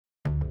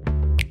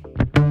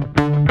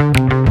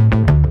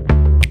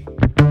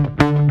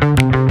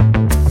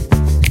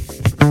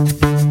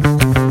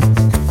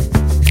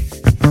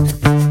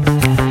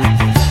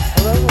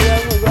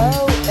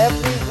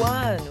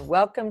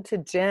Welcome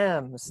to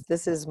Gems.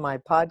 This is my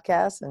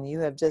podcast, and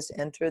you have just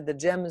entered the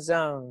Gem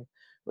Zone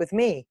with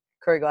me,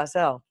 Curry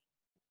Glassell.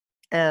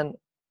 And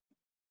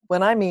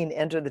when I mean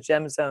enter the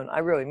Gem Zone, I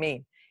really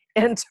mean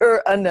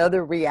enter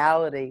another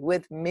reality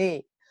with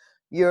me,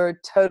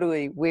 your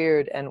totally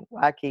weird and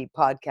wacky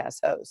podcast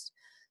host.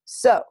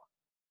 So,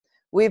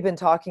 we've been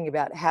talking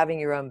about having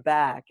your own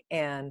back,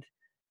 and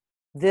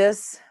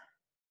this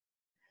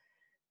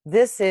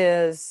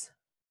is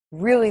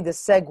really the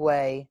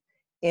segue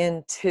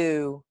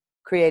into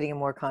creating a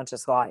more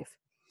conscious life.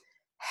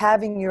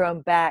 Having your own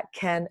back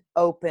can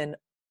open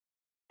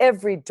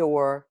every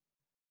door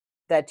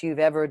that you've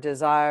ever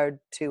desired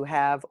to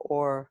have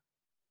or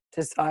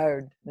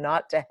desired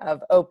not to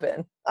have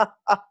open.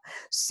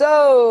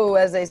 So,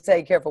 as they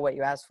say, careful what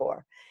you ask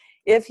for.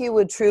 If you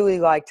would truly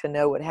like to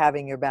know what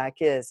having your back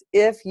is,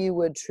 if you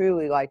would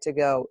truly like to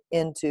go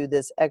into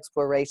this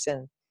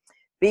exploration,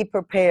 be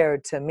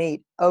prepared to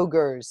meet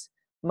ogres,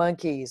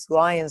 monkeys,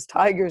 lions,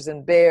 tigers,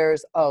 and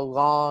bears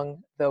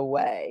along the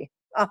way.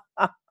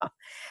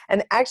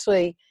 And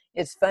actually,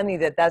 it's funny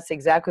that that's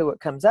exactly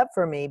what comes up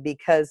for me,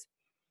 because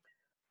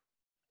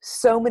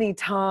so many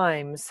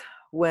times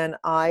when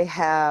I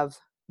have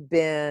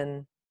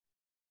been,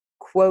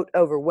 quote,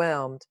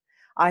 overwhelmed,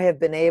 I have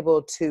been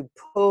able to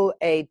pull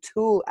a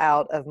tool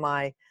out of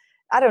my,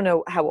 I don't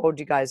know how old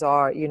you guys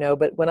are,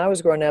 but when I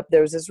was growing up,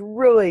 there was this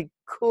really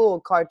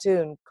cool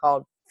cartoon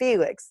called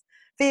Felix.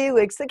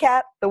 Felix the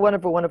cat, the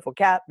wonderful, wonderful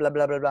cat, blah,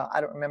 blah, blah, blah.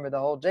 I don't remember the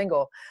whole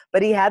jingle,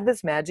 but he had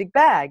this magic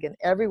bag, and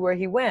everywhere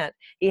he went,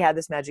 he had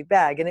this magic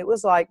bag, and it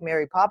was like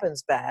Mary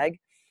Poppins' bag,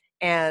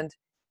 and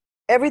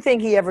everything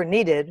he ever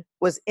needed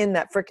was in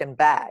that freaking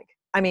bag.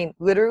 I mean,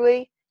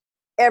 literally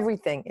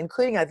everything,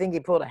 including, I think he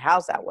pulled a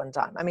house out one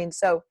time. I mean,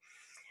 so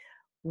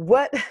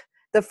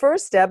the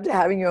first step to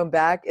having your own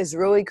back is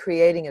really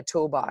creating a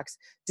toolbox.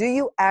 Do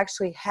you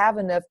actually have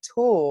enough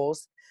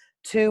tools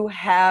to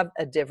have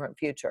a different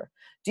future?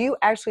 Do you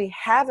actually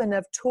have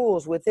enough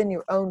tools within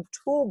your own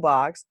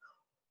toolbox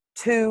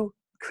to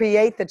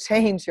create the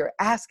change you're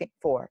asking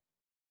for?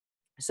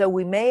 So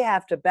we may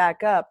have to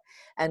back up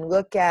and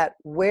look at,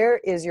 where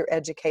is your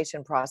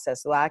education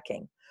process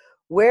lacking?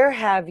 Where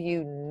have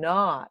you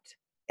not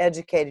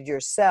educated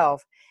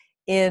yourself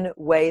in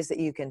ways that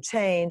you can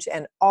change?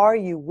 And are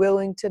you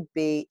willing to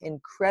be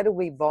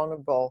incredibly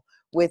vulnerable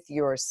with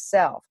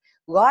yourself?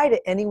 Lie to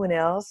anyone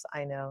else.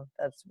 I know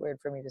that's weird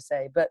for me to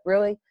say, but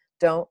really,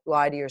 don't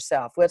lie to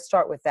yourself. Let's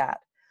start with that.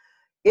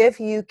 If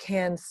you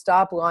can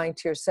stop lying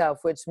to yourself,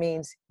 which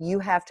means you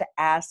have to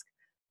ask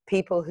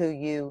people who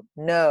you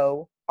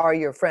know are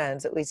your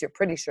friends, at least you're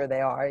pretty sure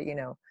they are,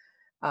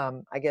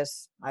 I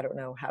guess, I don't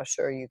know how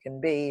sure you can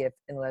be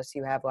unless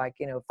you have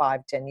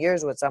 5-10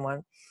 years with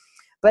someone,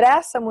 but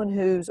ask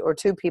someone or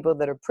two people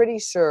that are pretty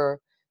sure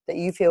that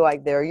you feel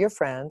like they're your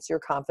friends, your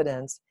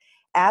confidants.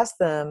 Ask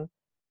them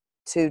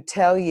to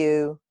tell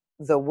you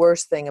the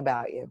worst thing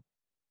about you.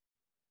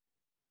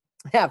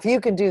 Now, if you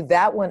can do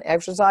that one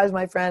exercise,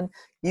 my friend,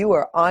 you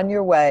are on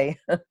your way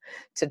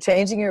to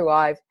changing your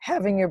life,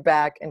 having your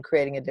back, and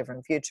creating a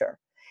different future.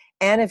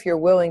 And if you're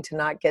willing to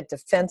not get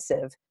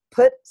defensive,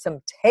 put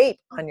some tape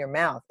on your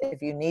mouth if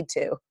you need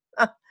to.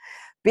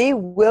 Be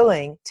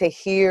willing to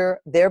hear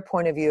their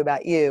point of view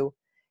about you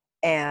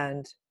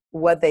and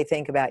what they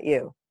think about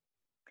you.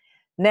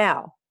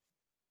 Now,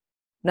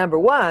 number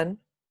one,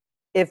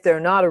 if they're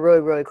not a really,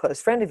 really close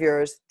friend of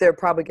yours, they're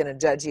probably going to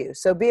judge you.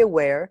 So be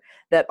aware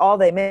that all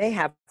they may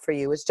have for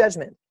you is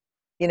judgment.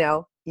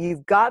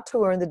 You've got to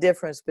learn the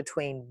difference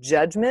between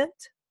judgment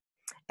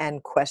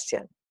and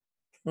question.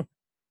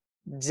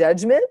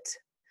 Judgment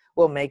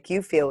will make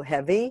you feel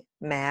heavy,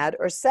 mad,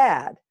 or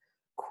sad.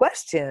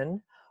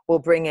 Question will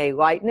bring a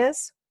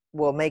lightness,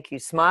 will make you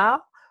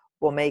smile,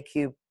 will make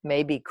you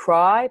maybe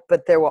cry,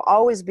 but there will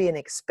always be an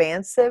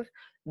expansive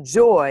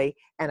joy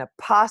and a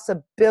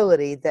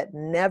possibility that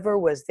never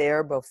was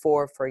there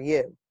before for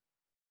you.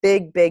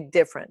 Big, big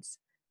difference.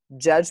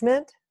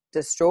 Judgment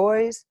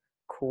destroys,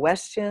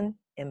 question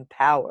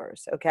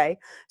empowers. Okay?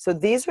 So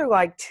these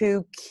are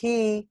two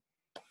key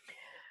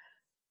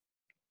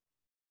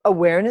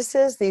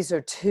awarenesses. These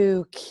are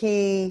two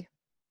key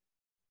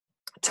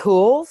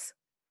tools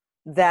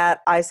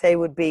that I say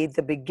would be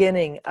the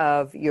beginning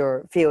of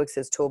your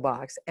Felix's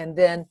toolbox. And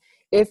then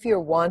if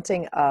you're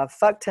wanting a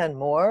fuck ton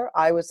more,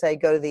 I would say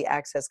go to the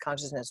Access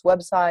Consciousness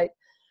website,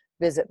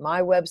 visit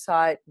my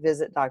website,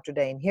 visit Dr.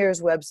 Dane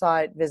Heer's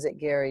website, visit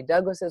Gary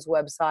Douglas's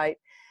website.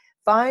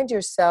 Find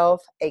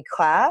yourself a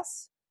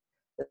class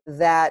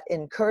that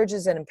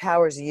encourages and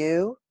empowers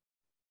you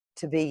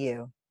to be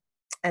you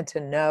and to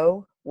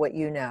know what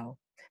you know.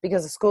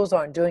 Because the schools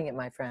aren't doing it,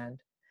 my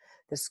friend.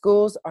 The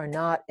schools are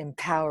not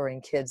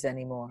empowering kids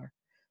anymore.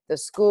 The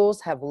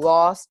schools have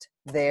lost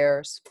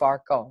their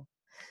sparkle.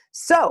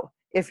 So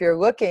if you're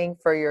looking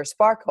for your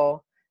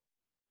sparkle,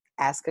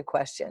 ask a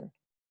question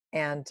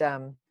and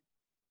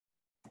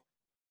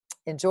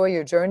enjoy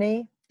your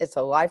journey. It's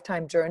a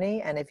lifetime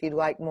journey. And if you'd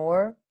like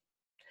more,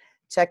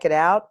 check it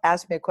out.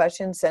 Ask me a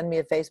question, send me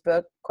a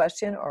Facebook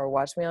question, or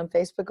watch me on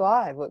Facebook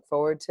Live. Look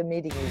forward to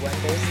meeting you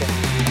one day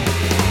soon.